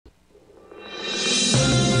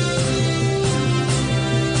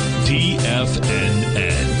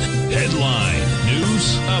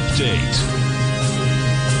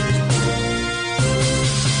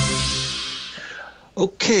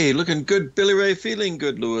Okay, looking good, Billy Ray. Feeling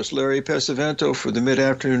good, Louis. Larry Pesavento for the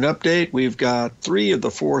mid-afternoon update. We've got 3 of the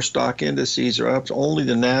 4 stock indices are up. Only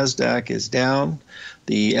the NASDAQ is down.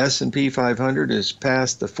 The S&P 500 is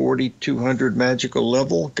past the 4,200 magical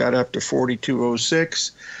level, got up to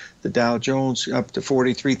 4,206. The Dow Jones up to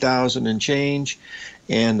 43,000 and change.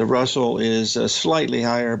 And the Russell is slightly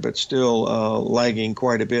higher, but still lagging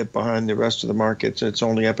quite a bit behind the rest of the markets. It's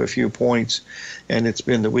only up a few points, and it's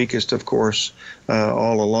been the weakest, of course,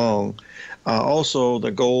 all along. Also,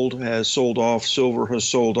 the gold has sold off, silver has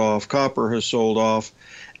sold off, copper has sold off,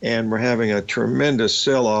 and we're having a tremendous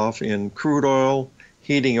sell-off in crude oil,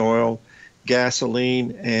 heating oil,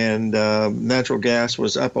 gasoline, and natural gas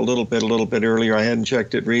was up a little bit earlier. I hadn't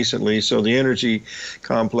checked it recently, so the energy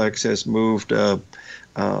complex has moved a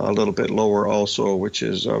little bit lower also, which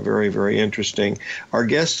is very, very interesting. Our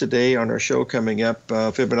guest today on our show coming up,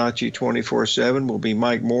 Fibonacci 24/7, will be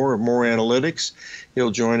Mike Moore of Moore Analytics.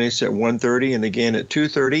 He'll join us at 1:30 and again at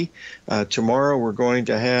 2:30. Tomorrow we're going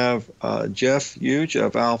to have Jeff Huge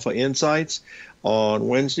of Alpha Insights. On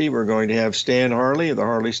Wednesday, we're going to have Stan Harley of the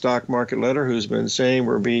Harley Stock Market Letter, who's been saying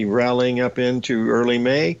we'll be rallying up into early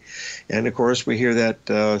May. And, of course, we hear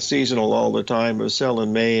that seasonal all the time of sell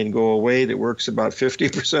in May and go away. That works about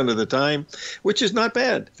 50% of the time, which is not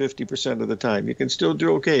bad, 50% of the time. You can still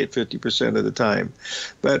do okay at 50% of the time.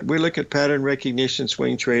 But we look at pattern recognition,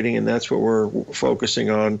 swing trading, and that's what we're focusing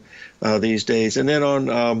on these days. And then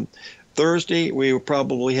on Thursday, we will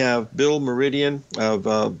probably have Bill Meridian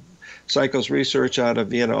of Cycles Research out of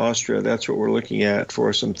Vienna, Austria. That's what we're looking at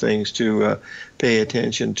for some things to pay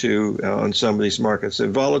attention to on some of these markets. The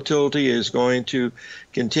volatility is going to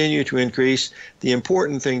continue to increase. The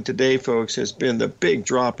important thing today, folks, has been the big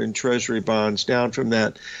drop in Treasury bonds down from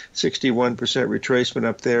that 61% retracement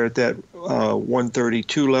up there at that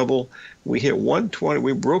 132 level. We hit 120.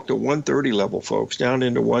 We broke the 130 level, folks, down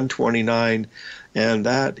into 129. And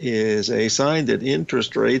that is a sign that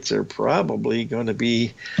interest rates are probably going to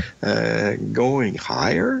be going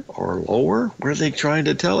higher or lower. What are they trying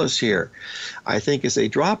to tell us here? I think as they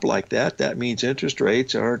drop like that, that means interest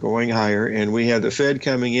rates are going higher. And we have the Fed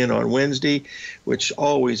coming in on Wednesday, which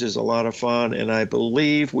always is a lot of fun. And I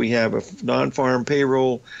believe we have a non-farm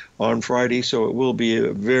payroll on Friday, so it will be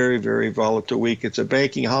a very, very volatile week. It's a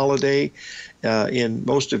banking holiday in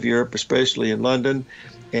most of Europe, especially in London,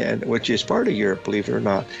 and which is part of Europe, believe it or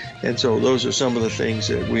not. And so those are some of the things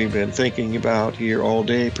that we've been thinking about here all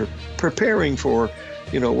day, preparing for,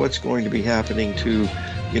 what's going to be happening to,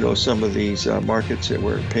 some of these markets that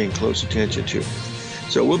we're paying close attention to.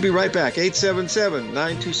 So we'll be right back.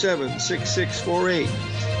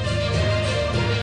 877-927-6648.